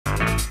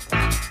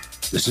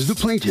This is the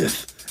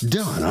plaintiff,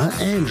 Donna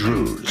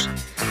Andrews.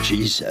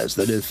 She says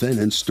the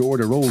defendant stored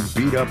her old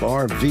beat-up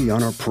RV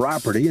on her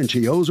property and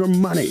she owes her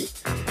money.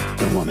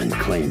 The woman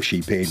claims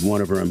she paid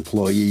one of her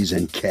employees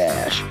in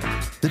cash.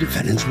 The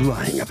defendant's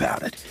lying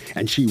about it,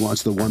 and she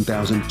wants the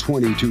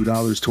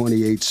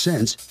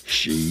 $1,022.28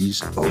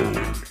 she's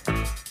owed.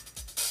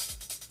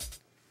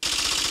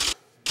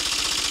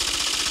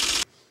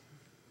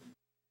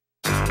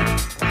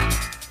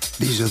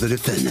 These are the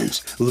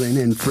defendants, Lynn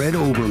and Fred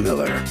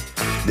Obermiller.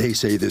 They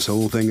say this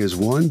whole thing is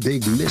one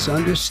big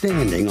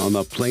misunderstanding on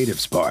the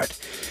plaintiff's part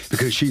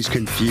because she's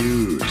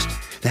confused.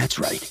 That's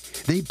right.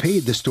 They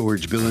paid the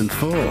storage bill in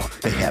full.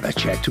 They have a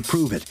check to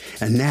prove it.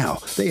 And now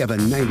they have a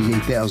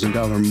 $98,000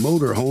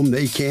 motorhome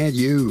they can't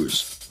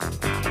use.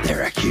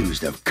 They're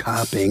accused of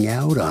copping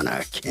out on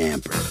a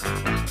camper.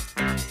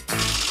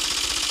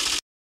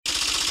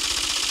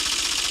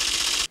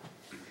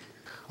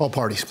 All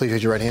parties, please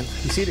raise your right hand.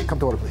 You seated? Come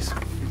to order, please.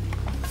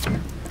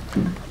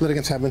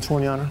 Litigants have been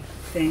sworn, Your Honor.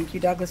 Thank you,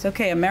 Douglas.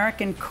 Okay,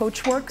 American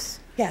Coachworks.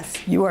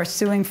 Yes. You are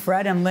suing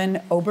Fred and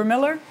Lynn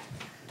Obermiller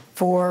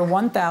for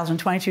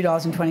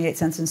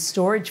 $1,022.28 in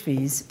storage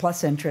fees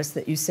plus interest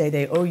that you say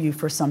they owe you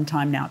for some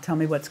time now. Tell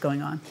me what's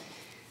going on.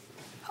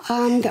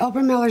 The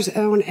Obermillers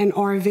own an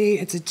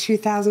RV. It's a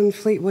 2000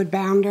 Fleetwood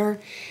Bounder.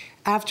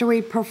 After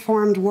we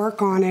performed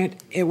work on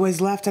it, it was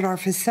left at our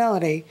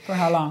facility. For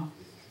how long?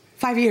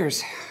 5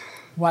 years.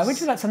 Why would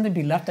you let something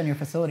be left on your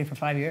facility for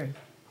 5 years?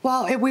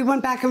 Well, we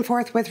went back and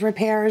forth with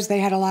repairs.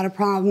 They had a lot of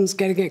problems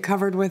getting it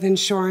covered with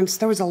insurance.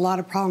 There was a lot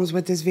of problems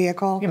with this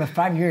vehicle. Yeah, but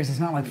 5 years is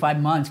not like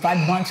 5 months.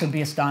 5 months would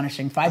be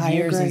astonishing. 5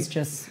 years is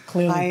just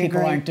clearly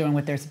people aren't doing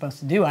what they're supposed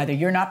to do. Either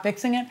you're not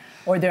fixing it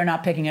or they're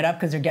not picking it up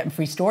because they're getting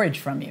free storage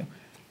from you.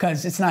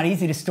 Because it's not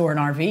easy to store an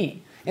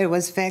RV. It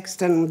was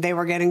fixed and they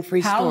were getting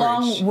free storage. How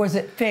long was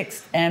it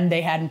fixed and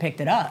they hadn't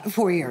picked it up?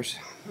 4 years.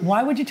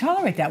 Why would you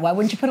tolerate that? Why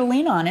wouldn't you put a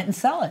lien on it and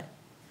sell it?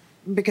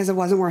 Because it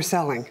wasn't worth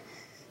selling.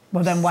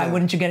 Well, then why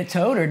wouldn't you get it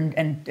towed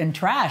and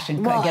trash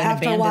and get it abandoned?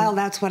 After a while,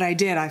 that's what I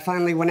did. I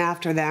finally went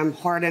after them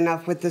hard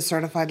enough with the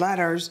certified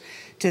letters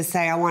to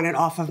say I want it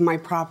off of my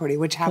property,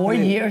 which happened. 4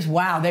 years?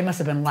 Wow, they must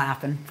have been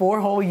laughing. 4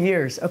 whole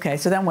years. Okay,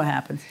 so then what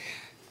happened?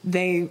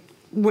 They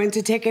went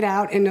to take it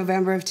out in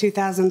November of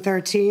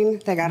 2013.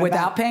 They got it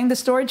without paying the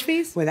storage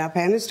fees? Without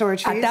paying the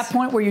storage fees. At that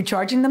point, were you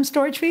charging them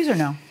storage fees or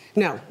no?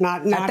 No,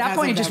 not at that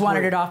point. You just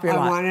wanted it off your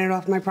lot. I wanted it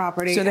off my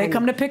property. So they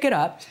come to pick it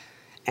up,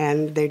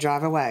 and they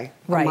drive away.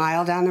 Right. A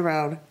mile down the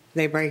road,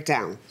 they break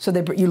down. So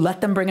you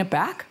let them bring it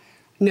back?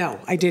 No,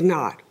 I did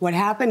not. What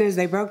happened is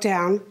they broke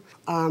down.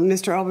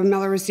 Mr.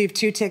 Obermiller received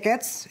 2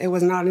 tickets. It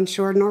was not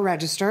insured nor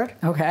registered.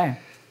 Okay.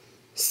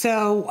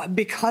 So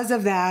because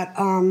of that,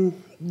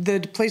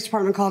 the police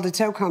department called a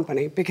tow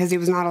company because he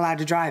was not allowed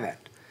to drive it.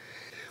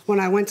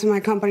 When I went to my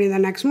company the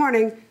next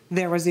morning,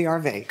 there was the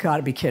RV.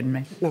 Gotta be kidding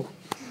me. No.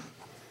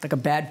 Like a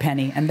bad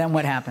penny. And then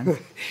what happened?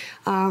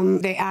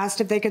 They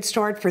asked if they could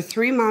store it for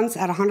 3 months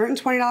at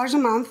 $120 a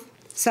month.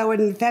 So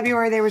in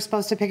February, they were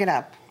supposed to pick it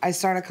up. I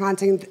started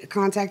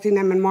contacting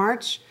them in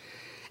March.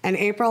 In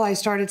April, I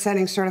started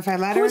sending certified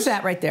letters. Who's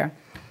that right there?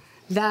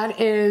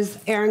 That is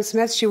Erin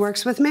Smith. She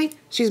works with me.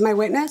 She's my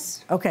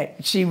witness. Okay.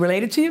 She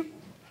related to you?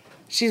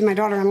 She's my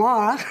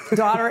daughter-in-law.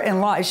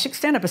 Daughter-in-law.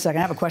 Stand up a second.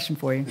 I have a question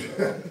for you.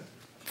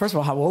 First of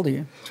all, how old are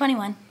you?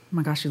 21. Oh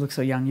my gosh, you look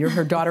so young. You're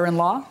her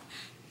daughter-in-law?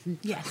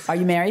 Yes. Are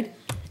you married?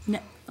 No.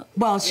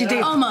 Well, she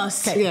did.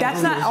 Almost. Okay, Yeah,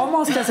 that's not,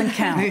 almost doesn't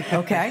count,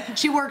 okay?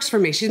 She works for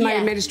me. She's my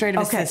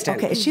administrative assistant.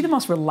 Okay, is she the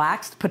most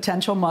relaxed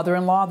potential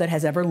mother-in-law that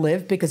has ever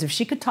lived? Because if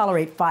she could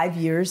tolerate 5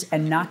 years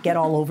and not get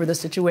all over the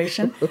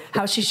situation,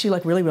 how is she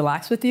like really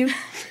relaxed with you?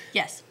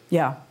 Yes.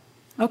 Yeah.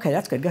 Okay,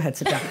 that's good. Go ahead,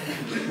 sit down.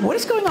 What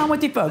is going on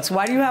with you folks?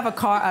 Why do you have an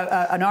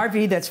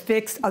RV that's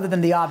fixed other than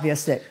the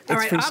obvious that it's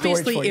free storage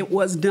obviously for you? it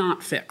was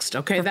not fixed,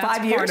 okay? For That's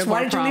 5 years? part of Why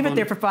our did you leave it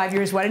there for 5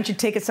 years? Why didn't you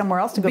take it somewhere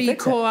else to go fix it?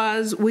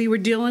 Because we were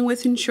dealing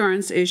with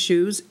insurance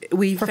issues.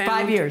 For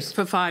 5 years?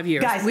 For 5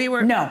 years. Guys, we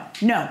were, no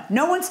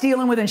one's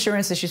dealing with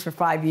insurance issues for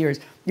 5 years.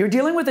 You're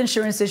dealing with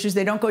insurance issues.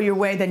 They don't go your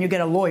way, then you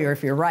get a lawyer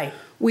if you're right.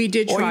 We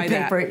did try that. Or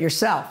you pay for it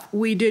yourself.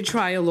 We did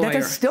try a lawyer.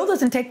 That still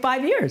doesn't take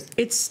 5 years.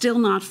 It's still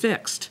not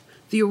fixed.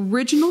 The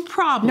original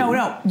problem...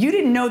 No, you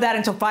didn't know that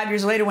until 5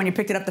 years later when you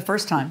picked it up the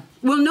first time.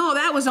 Well, no,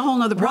 that was a whole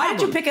other problem. Why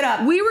did you pick it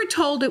up? We were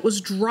told it was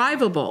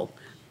drivable,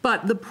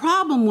 but the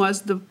problem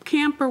was the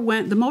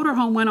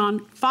motorhome went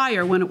on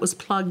fire when it was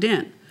plugged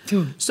in.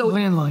 So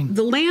landline.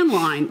 The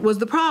landline was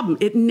the problem.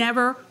 It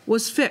never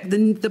was fixed.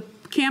 The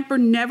camper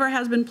never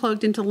has been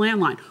plugged into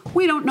landline.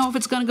 We don't know if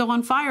it's going to go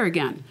on fire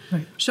again.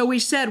 Right. So we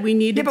said we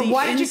needed but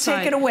why did you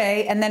take it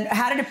away, and then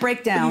how did it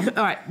break down?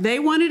 All right, they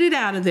wanted it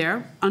out of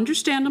there,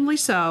 understandably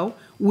so.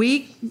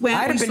 We went.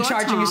 I'd have been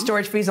charging you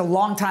storage fees a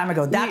long time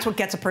ago. That's what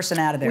gets a person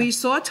out of there. We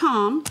saw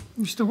Tom.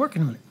 We're still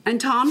working on it.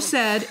 And Tom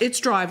said it's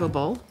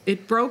drivable.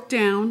 It broke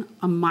down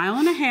 1.5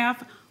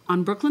 miles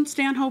on Brooklyn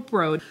Stanhope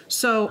Road.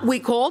 So we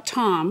called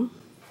Tom,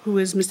 who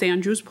is Miss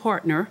Andrews'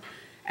 partner,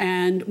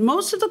 and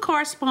most of the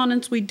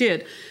correspondence we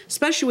did,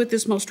 especially with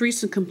this most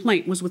recent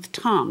complaint, was with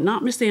Tom,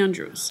 not Miss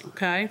Andrews,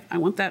 okay? I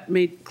want that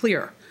made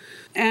clear.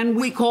 And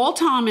we called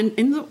Tom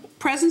in the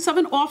presence of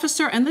an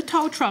officer and the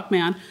tow truck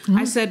man.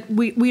 I said,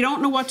 we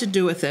don't know what to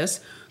do with this.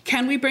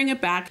 Can we bring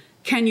it back?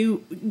 Can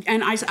you?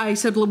 And I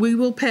said, well, we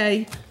will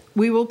pay.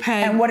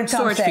 And what did Tom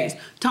storage say?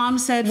 fees. Tom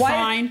said,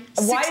 fine,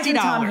 $60. Why isn't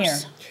Tom here?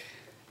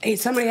 Hey,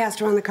 somebody has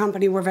to run the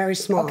company. We're very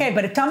small. Okay,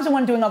 but if Tom's the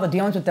one doing all the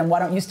dealings with them, why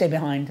don't you stay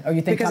behind? Or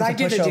you think because Tom's I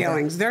do the pushover?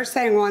 dealings. They're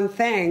saying one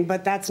thing,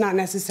 but that's not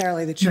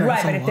necessarily the truth.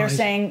 Right, but if they're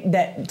saying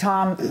that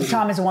Tom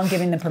is the one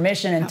giving the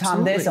permission and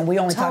Tom this, and we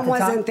only talk to Tom.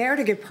 Tom wasn't there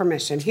to give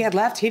permission. He had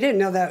left. He didn't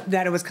know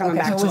that it was coming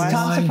back so to us. was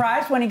Tom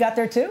surprised when he got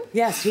there too?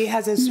 Yes, he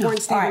has his sworn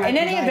statement. All right, in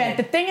any event,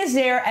 the thing is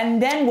there,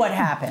 and then what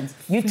happens?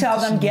 You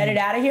tell them, get it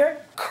out of here?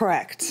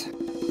 Correct.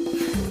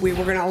 We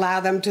were going to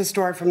allow them to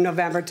store it from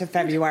November to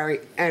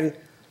February and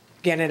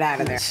get it out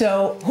of there.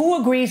 So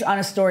who agrees on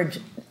a storage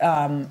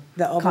The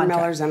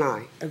Obermillers and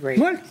I agreed.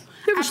 What?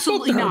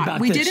 Absolutely not.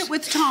 We did it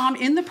with Tom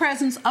in the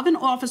presence of an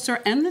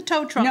officer and the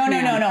tow truck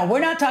man. No. We're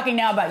not talking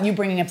now about you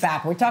bringing it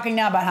back. We're talking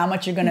now about how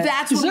much you're going to...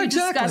 That's when we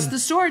discussed the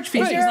storage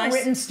fees. Is there a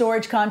written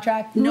storage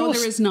contract? No,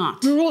 there is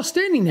not. We were all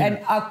standing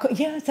there. And,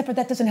 yeah, except for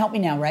that doesn't help me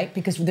now, right?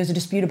 Because there's a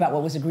dispute about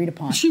what was agreed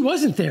upon. She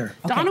wasn't there.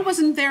 Okay. Donna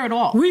wasn't there at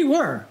all. We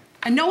were.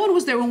 And no one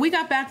was there. When we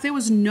got back, there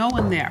was no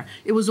one there.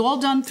 It was all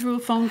done through a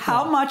phone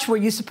call. How much were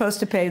you supposed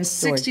to pay in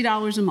storage?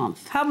 $60 a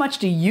month. How much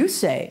do you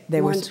say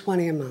they were?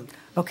 $120 a month.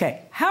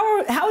 Okay. How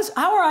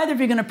are either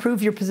of you going to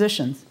prove your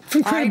positions?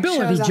 From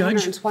credibility, I chose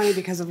Judge. $120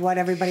 because of what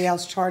everybody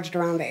else charged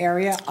around the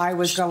area. I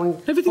was going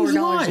Everything's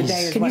 $4 lies. a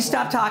day. Can you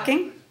stop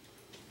talking?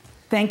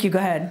 Thank you. Go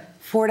ahead.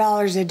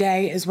 $4 a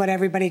day is what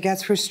everybody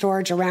gets for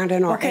storage around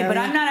in our area. Okay, but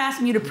I'm not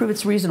asking you to prove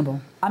it's reasonable.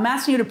 I'm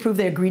asking you to prove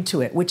they agreed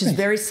to it, which is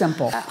very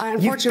simple.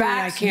 Unfortunately,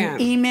 I can't.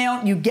 You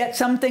email, you get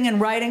something in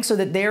writing so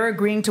that they're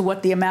agreeing to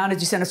what the amount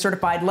is. You send a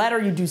certified letter,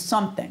 you do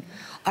something.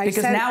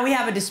 Because now we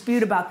have a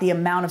dispute about the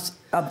amount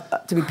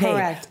of to be paid.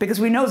 Correct. Because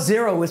we know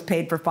zero was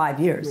paid for 5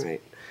 years.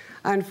 Right.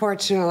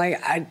 Unfortunately,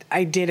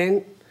 I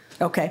didn't.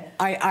 Okay.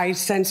 I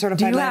sent certified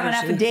Do you letters.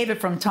 have an affidavit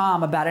from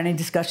Tom about any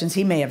discussions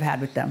he may have had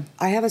with them?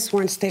 I have a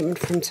sworn statement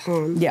from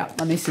Tom. Yeah,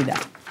 let me see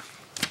that.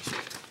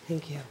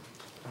 Thank you.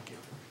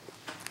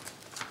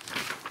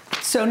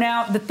 So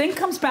now the thing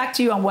comes back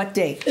to you on what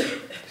date?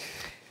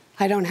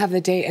 I don't have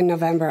the date in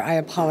November. I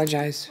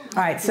apologize.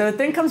 All right, so the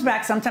thing comes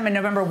back sometime in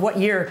November. What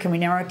year? Can we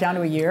narrow it down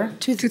to a year?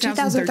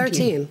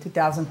 2013.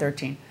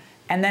 2013.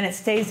 And then it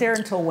stays there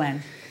until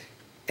when?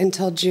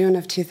 Until June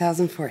of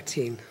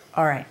 2014.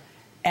 All right.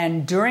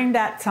 And during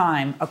that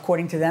time,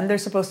 according to them, they're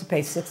supposed to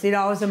pay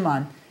 $60 a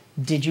month.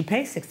 Did you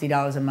pay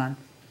 $60 a month?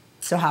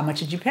 So how much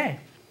did you pay?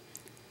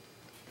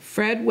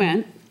 Fred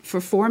went for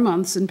 4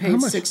 months and paid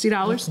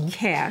 $60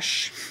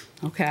 cash.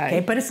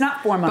 Okay, but it's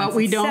not 4 months. But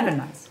we it's don't. 7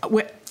 months.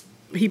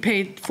 He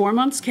paid 4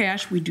 months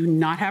cash. We do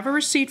not have a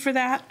receipt for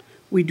that.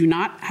 We do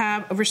not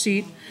have a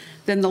receipt.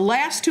 Then the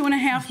last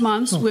 2.5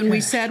 months, when we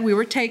said we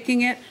were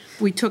taking it,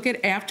 we took it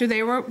after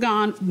they were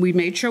gone. We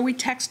made sure we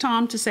text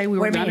Tom to say we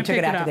were going to pick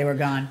it up. What do you mean you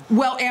took it after they were gone?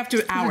 Well,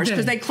 after hours,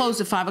 because they closed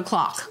at 5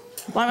 o'clock.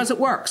 Well, I was at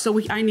work, so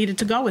I needed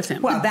to go with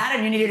him. Well, that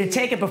and you needed to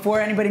take it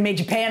before anybody made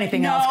you pay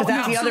anything else, because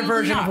that's the other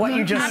version of what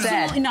you just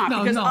said. Absolutely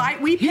not,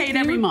 because we paid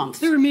every month.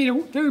 They were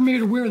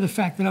made aware of the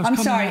fact that I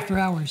was coming after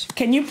hours.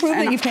 Can you prove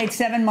that you paid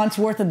 7 months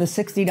worth of the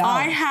 $60?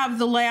 I have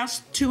the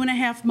last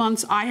 2.5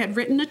 months. I had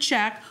written a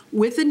check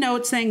with a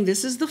note saying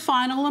this is the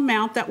final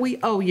amount that we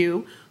owe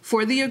you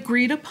for the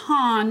agreed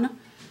upon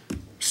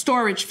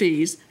storage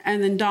fees,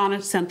 and then Donna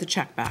sent the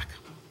check back.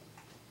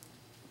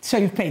 So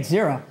you've paid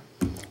zero.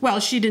 Well,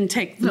 she didn't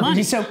take the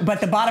money. But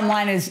the bottom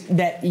line is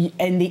that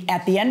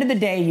at the end of the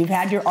day, you've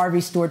had your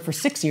RV stored for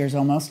 6 years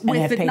almost, and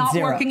have paid not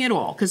zero. working at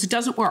all, because it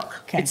doesn't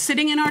work. Okay. It's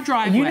sitting in our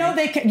driveway.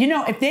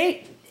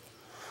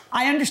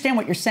 I understand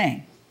what you're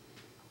saying.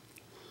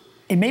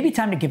 It may be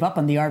time to give up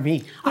on the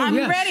RV. I'm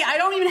ready. I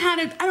don't even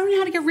know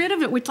how to get rid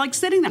of it. It's like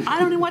sitting there. I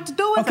don't know what to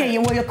do with it. Okay,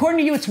 well, according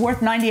to you, it's worth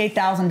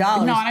 $98,000.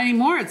 Not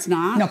anymore. It's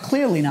not. No,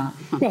 clearly not.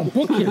 Well,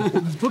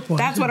 book-wise.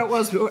 That's what it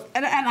was.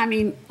 And I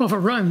mean... Well, if it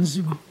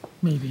runs,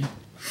 maybe.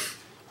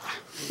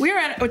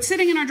 It's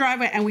sitting in our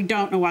driveway, and we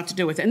don't know what to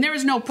do with it. And there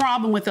is no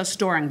problem with us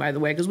storing, by the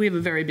way, because we have a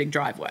very big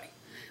driveway.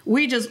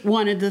 We just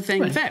wanted the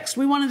thing fixed.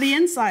 We wanted the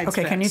inside fixed.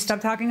 Okay, can you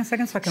stop talking a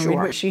second so I can read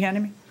what she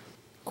handed me?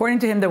 According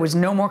to him, there was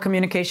no more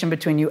communication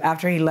between you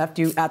after he left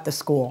you at the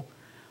school.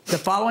 The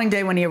following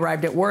day when he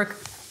arrived at work,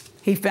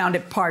 he found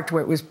it parked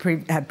where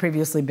it had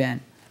previously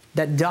been.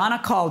 That Donna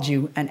called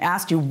you and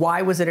asked you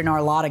why was it in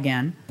our lot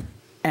again,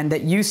 and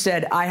that you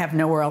said, I have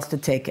nowhere else to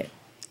take it.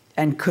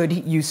 And could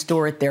you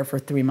store it there for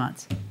 3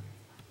 months?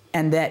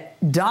 And that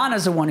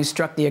Donna's the one who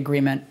struck the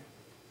agreement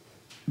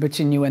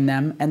between you and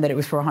them, and that it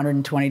was for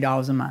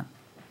 $120 a month.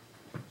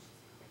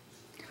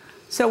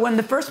 So when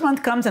the first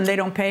month comes and they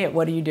don't pay it,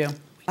 what do you do?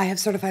 I have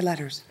certified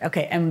letters.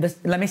 Okay, and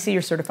let me see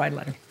your certified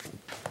letter.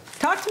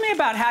 Talk to me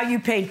about how you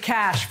paid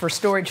cash for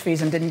storage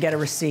fees and didn't get a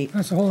receipt.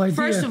 That's the whole idea.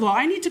 First of all,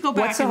 I need to go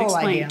back and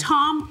explain. Idea?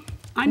 Tom,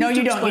 No,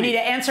 you don't. You need to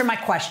answer my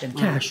question.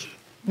 Cash.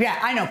 Yeah,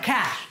 I know,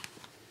 cash.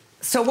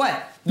 So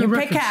what? You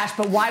pay cash,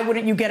 but why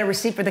wouldn't you get a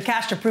receipt for the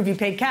cash to prove you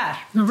paid cash?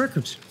 No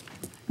records.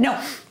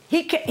 No.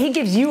 He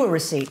gives you a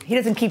receipt. He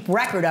doesn't keep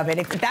record of it.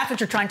 If that's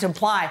what you're trying to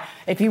imply,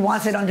 if he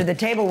wants it under the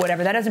table,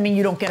 whatever, that doesn't mean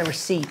you don't get a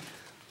receipt.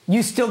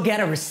 You still get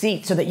a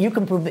receipt so that you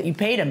can prove that you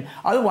paid him.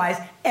 Otherwise,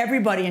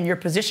 everybody in your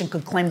position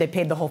could claim they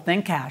paid the whole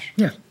thing cash.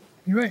 Yeah,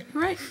 you're right.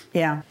 Right.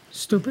 Yeah.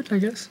 Stupid, I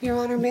guess. Your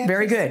Honor, may I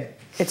Very please- good.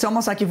 It's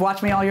almost like you've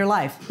watched me all your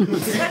life. Go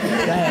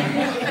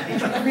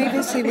ahead.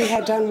 Previously, we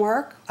had done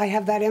work. I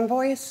have that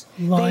invoice.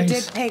 Lies. They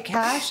did pay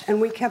cash,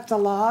 and we kept a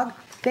log.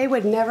 They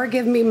would never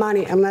give me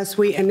money unless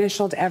we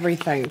initialed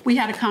everything. We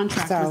had a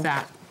contract So- with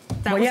that.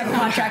 That Well, was you have a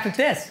contract with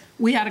this.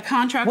 We had a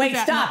contract Wait, with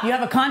that. stop. You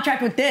have a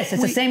contract with this.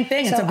 It's the same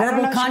thing. It's So a I don't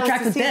verbal know if she wants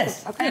contract to with see it.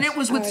 this. Okay. And it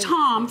was with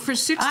Tom for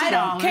 $60. I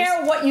don't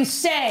care what you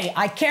say.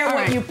 I care All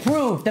what right. you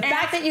prove. The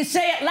fact that you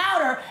say it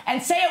louder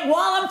and say it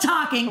while I'm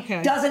talking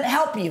Okay. doesn't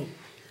help you.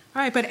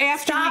 All right, but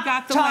after Stop we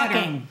got the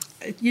talking.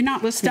 letter, you're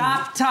not listening.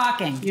 Stop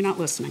talking. You're not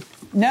listening.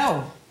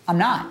 No, I'm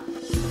not.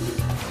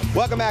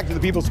 Welcome back to the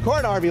People's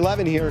Court.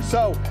 RV11 here.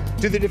 So,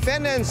 do the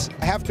defendants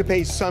have to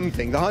pay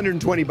something? The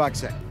 $120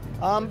 thing?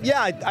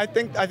 Yeah, I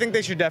think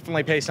they should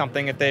definitely pay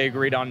something if they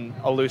agreed on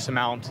a loose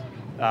amount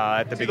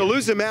at the The beginning.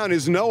 loose amount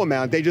is no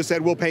amount. They just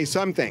said we'll pay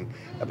something,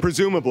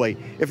 presumably.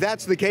 If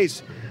that's the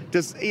case,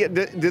 do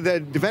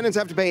the defendants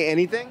have to pay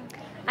anything?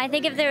 I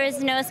think if there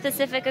is no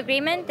specific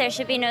agreement, there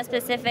should be no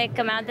specific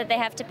amount that they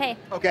have to pay.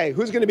 Okay,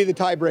 who's going to be the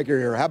tiebreaker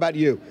here? How about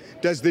you?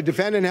 Do the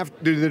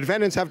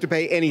defendants have to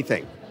pay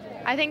anything?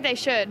 I think they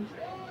should.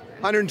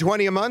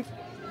 120 a month?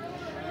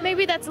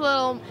 Maybe that's a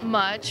little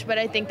much, but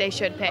I think they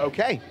should pay.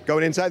 Okay,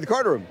 going inside the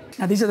courtroom.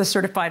 Now, these are the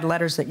certified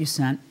letters that you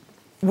sent.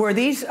 Were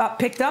these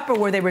picked up or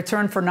were they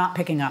returned for not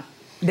picking up?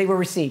 They were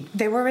received.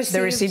 They were received. They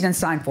were received and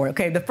signed for.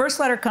 Okay, the first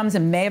letter comes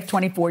in May of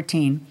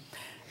 2014.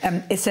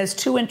 It says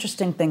two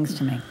interesting things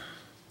to me.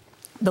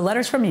 The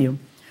letter's from you,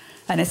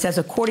 and it says,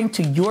 according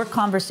to your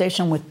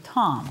conversation with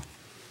Tom,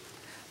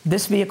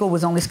 this vehicle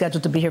was only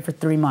scheduled to be here for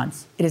 3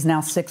 months. It is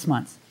now 6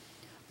 months.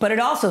 But it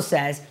also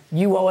says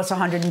you owe us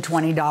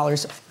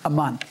 $120 a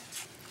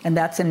month, and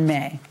that's in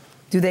May.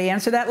 Do they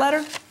answer that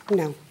letter?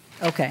 No.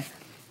 Okay.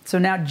 So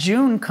now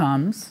June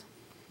comes.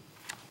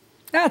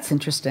 That's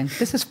interesting.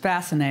 This is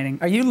fascinating.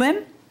 Are you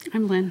Lynn?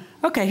 I'm Lynn.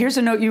 Okay, here's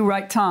a note you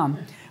write, Tom.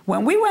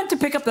 When we went to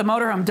pick up the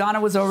motorhome, Donna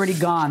was already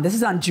gone. This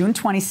is on June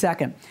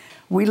 22nd.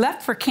 We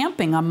left for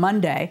camping on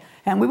Monday,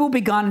 and we will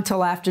be gone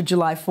until after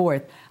July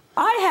 4th.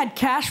 I had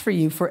cash for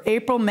you for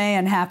April, May,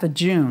 and half of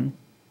June.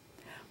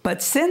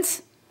 But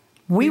since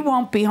we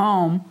won't be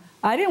home,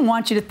 I didn't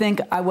want you to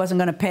think I wasn't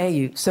going to pay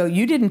you. So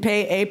you didn't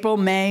pay April,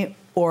 May,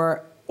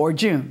 or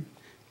June.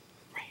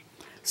 Right.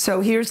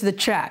 So here's the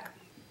check.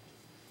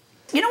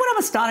 You know what I'm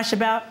astonished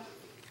about?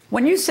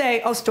 When you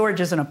say, oh, storage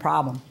isn't a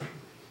problem,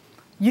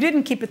 you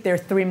didn't keep it there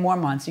 3 more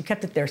months. You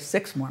kept it there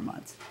 6 more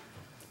months.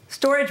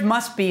 Storage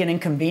must be an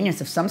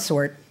inconvenience of some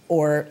sort,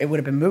 or it would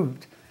have been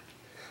moved.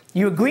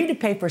 You agreed to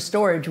pay for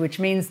storage, which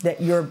means that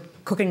you're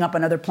cooking up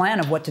another plan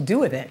of what to do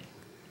with it.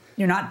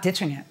 You're not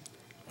ditching it.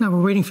 No,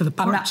 we're waiting for the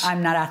parts.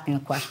 I'm not asking a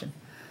question.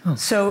 Oh.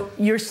 So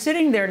you're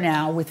sitting there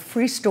now with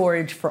free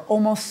storage for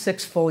almost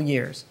 6 full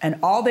years, and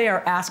all they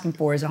are asking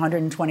for is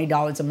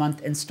 $120 a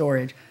month in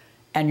storage,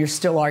 and you're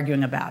still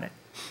arguing about it.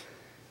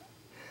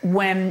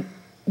 When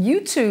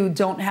you two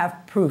don't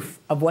have proof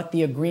of what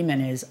the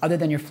agreement is, other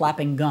than you're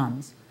flapping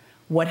gums,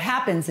 what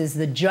happens is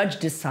the judge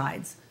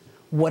decides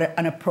what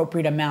an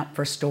appropriate amount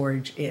for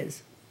storage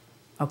is,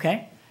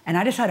 okay? And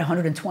I decide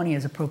 120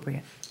 is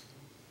appropriate.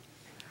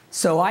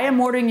 So I am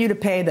ordering you to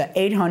pay the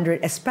 $800,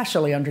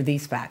 especially under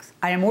these facts.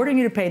 I am ordering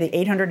you to pay the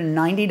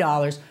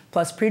 $890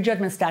 plus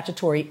prejudgment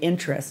statutory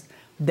interest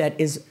that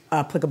is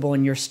applicable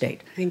in your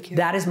state. Thank you.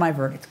 That is my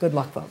verdict. Good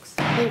luck, folks.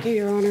 Thank you,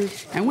 Your Honor.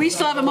 And we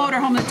still have a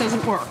motorhome that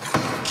doesn't work.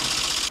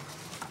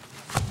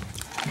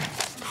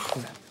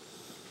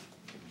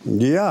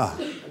 Yeah.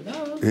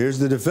 Here's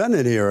the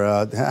defendant here.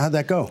 How'd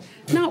that go?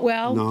 Not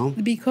well. No.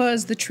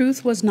 Because the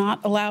truth was not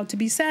allowed to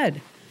be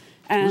said.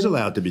 It was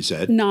allowed to be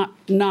said.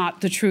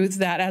 Not the truth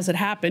that as it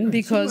happened,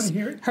 because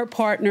her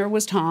partner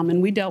was Tom,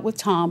 and we dealt with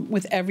Tom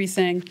with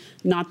everything,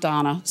 not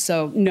Donna.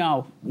 So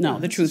no,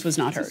 the truth was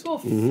not heard.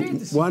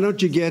 Why don't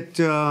you get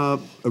a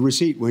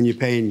receipt when you're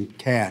paying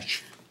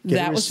cash? Get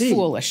That a was receipt.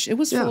 foolish. It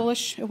was Yeah.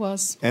 foolish. It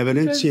was.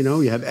 Evidence, you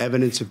know, you have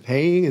evidence of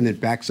paying, and it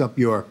backs up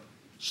your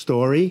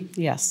story.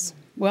 Yes.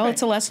 Well,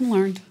 it's a lesson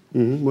learned.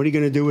 What are you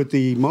going to do with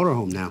the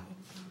motorhome now?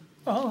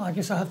 Oh, I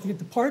guess I'll have to get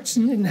the parts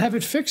and have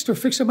it fixed or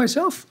fix it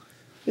myself.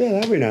 Yeah,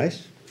 that'd be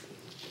nice.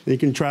 You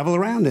can travel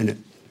around in it.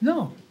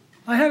 No,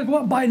 I had to go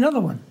out and buy another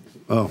one.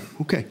 Oh,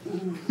 okay.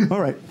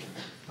 All right.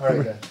 All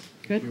right, guys.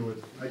 Good. You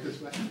would right this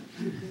way?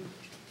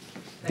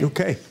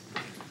 Okay.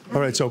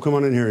 All right, so come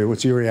on in here.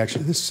 What's your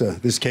reaction?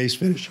 This case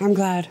finished? I'm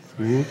glad.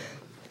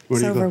 What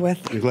It's over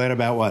with. You're glad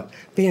about what?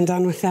 Being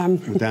done with them.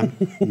 With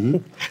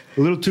them? A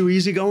little too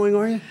easygoing,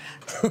 are you?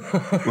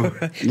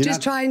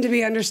 Just trying to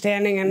be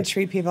understanding and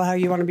treat people how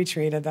you want to be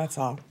treated, that's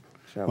all.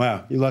 So.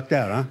 Wow, you lucked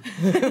out,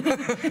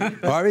 huh?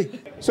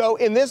 Harvey? So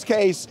in this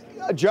case,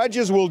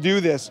 judges will do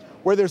this.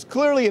 where there's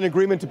clearly an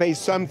agreement to pay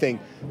something,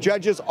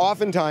 judges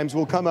oftentimes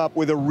will come up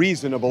with a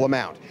reasonable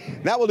amount.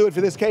 That will do it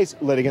for this case.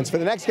 Litigants for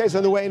the next case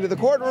on the way into the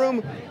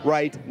courtroom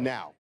right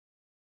now.